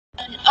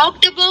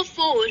October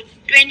 4,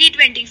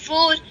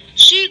 2024,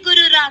 Sri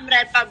Guru Ram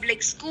Rai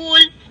Public School,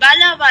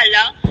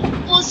 Balawala,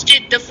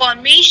 hosted the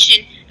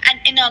formation and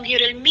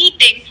inaugural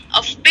meeting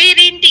of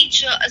Parent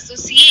Teacher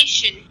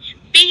Association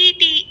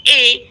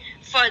 (PTA)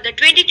 for the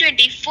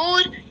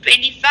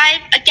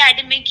 2024-25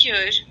 academic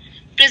year,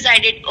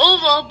 presided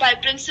over by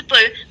Principal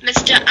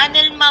Mr.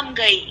 Anil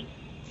Mamgai.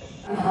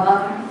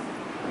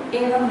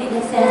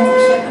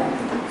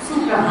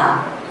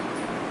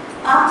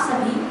 आप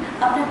सभी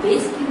अपना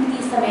बेसकीमती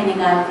समय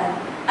निकालकर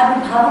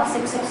अभिभावक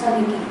शिक्षक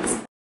समिति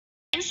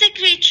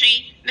Secretary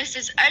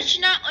Mrs.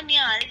 Archana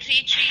Unyal,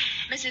 Secretary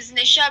Mrs.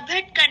 Nisha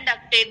Bhatt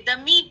conducted the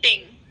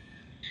meeting.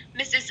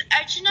 Mrs.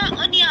 Archana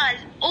Unyal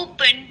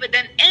opened with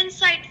an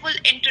insightful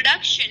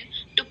introduction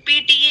to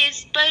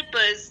PTA's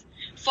purpose,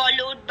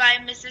 followed by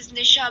Mrs.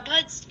 Nisha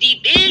Bhatt's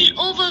detailed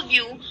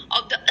overview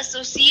of the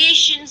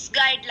association's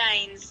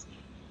guidelines.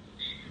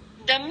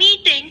 The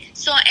meeting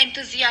saw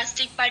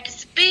enthusiastic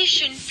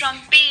participation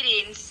from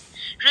parents,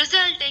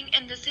 resulting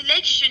in the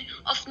selection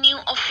of new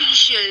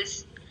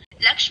officials.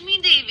 Lakshmi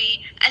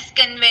Devi as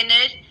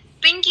convener,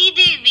 Pinky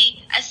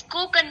Devi as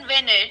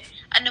co-convener,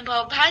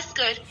 Anubhav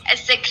Bhaskar as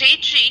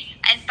secretary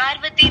and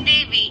Parvati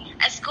Devi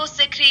as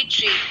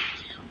co-secretary,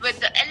 with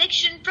the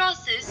election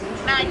process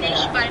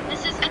managed by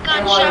Mrs.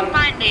 Akansha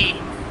Pandey.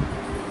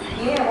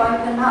 ये avoid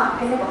करना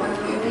आपके लिए बहुत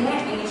जरूरी है।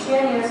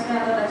 Initial years में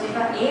अगर बच्चे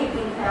का एक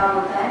दिन खराब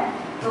होता है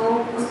तो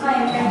उसका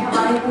इम्पैक्ट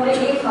हमारे पूरे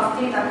एक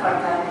हफ्ते तक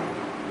पड़ता है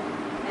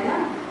ना।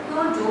 तो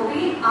जो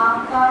भी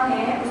आपका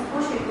है उसको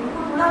शेड्यूल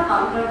को थोड़ा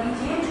कम कर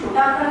दीजिए,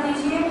 छोटा कर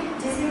दीजिए,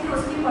 जिससे कि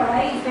उसकी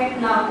पढ़ाई इफेक्ट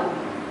ना हो।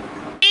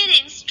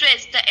 Parents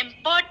stressed the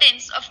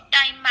importance of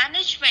time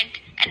management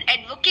and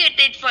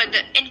advocated for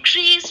the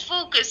increased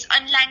focus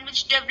on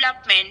language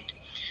development,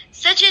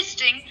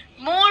 suggesting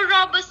more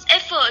robust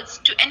efforts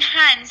to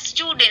enhance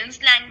students'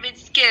 language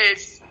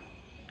skills.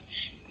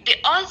 They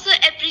also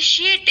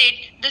appreciated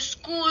the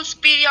school's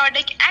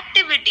periodic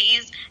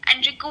activities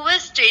and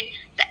requested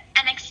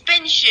an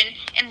expansion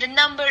in the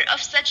number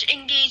of such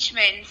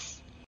engagements.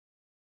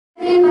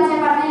 तीन बच्चे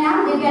पढ़ते हैं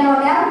यहाँ, दिव्या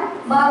नोटिया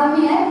 12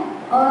 में है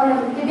और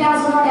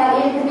दिव्यांशु नोटिया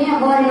 8 में है,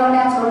 गौरी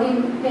नोटिया छोटी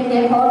बेटी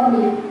 4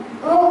 में है।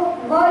 तो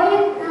गौरी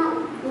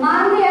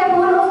मांगती है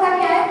फोन, उसका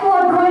क्या है तो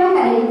ड्राइंग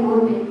करेगी फोन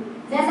पे,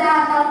 जैसे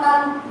आजकल कल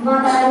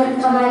माता रानी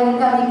बनाएगी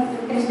कभी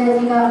कृष्ण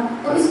जी का।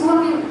 तो स्कूल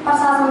की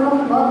प्रशासन को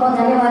बहुत बहुत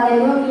धन्यवाद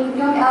देती हूँ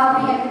क्योंकि आप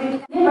भी एक्टिविटी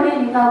में बड़े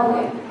नेता हो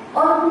गए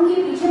और उनके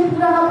पीछे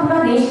पूरा का पूरा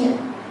देश है।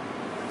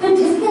 तो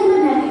जिसके अंदर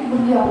नैतिक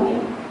मूल्य होंगे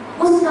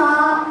उसका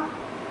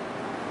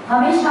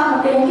हमेशा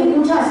होते हैं कि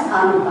ऊंचा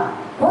स्थान होगा।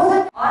 और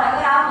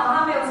अगर आप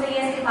वहाँ पे उसे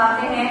ये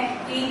सिखाते हैं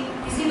कि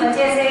किसी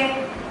बच्चे से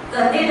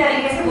गंदे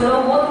तरीके से बोलो,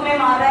 वो तुम्हें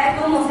मार रहा है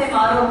तुम उसे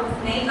मारो,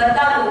 नहीं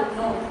गद्दा लो,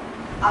 नो,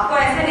 आपको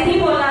ऐसे नहीं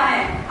बोलना है।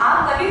 आप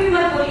कभी भी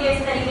मत बोलिए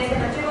इस तरीके से,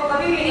 बच्चे को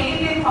कभी भी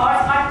नेगेटिव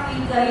थॉट्स मत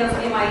फील करिए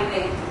उसके माइंड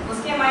में।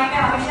 उसके माइंड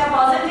में हमेशा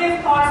पॉजिटिव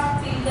थॉट्स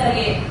फील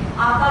करिए।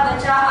 आपका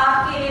बच्चा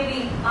आपके लिए भी,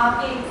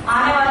 आपके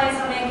आने वाले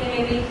समय के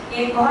लिए भी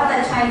एक बहुत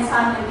अच्छा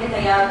इंसान बनके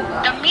तैयार होगा।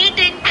 The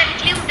meeting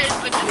concluded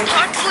with a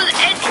thoughtful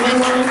address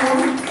and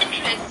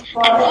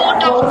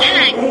vote of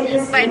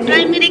thanks by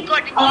Primary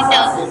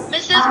Coordinator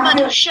Mrs.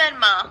 Madhu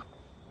Sharma.